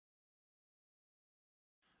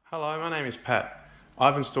Hello, my name is Pat.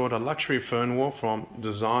 I've installed a luxury fern wall from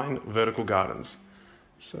Design Vertical Gardens.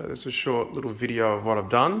 So this is a short little video of what I've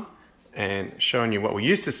done and showing you what we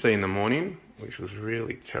used to see in the morning, which was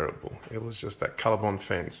really terrible. It was just that colorbond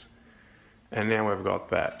fence. And now we've got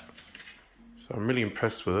that. So I'm really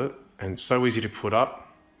impressed with it and so easy to put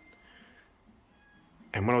up.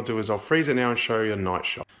 And what I'll do is I'll freeze it now and show you a night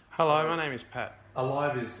shot. Hello, my name is Pat.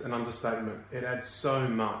 Alive is an understatement. It adds so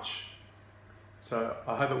much. So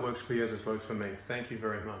I hope it works for you as it works for me. Thank you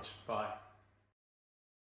very much. Bye.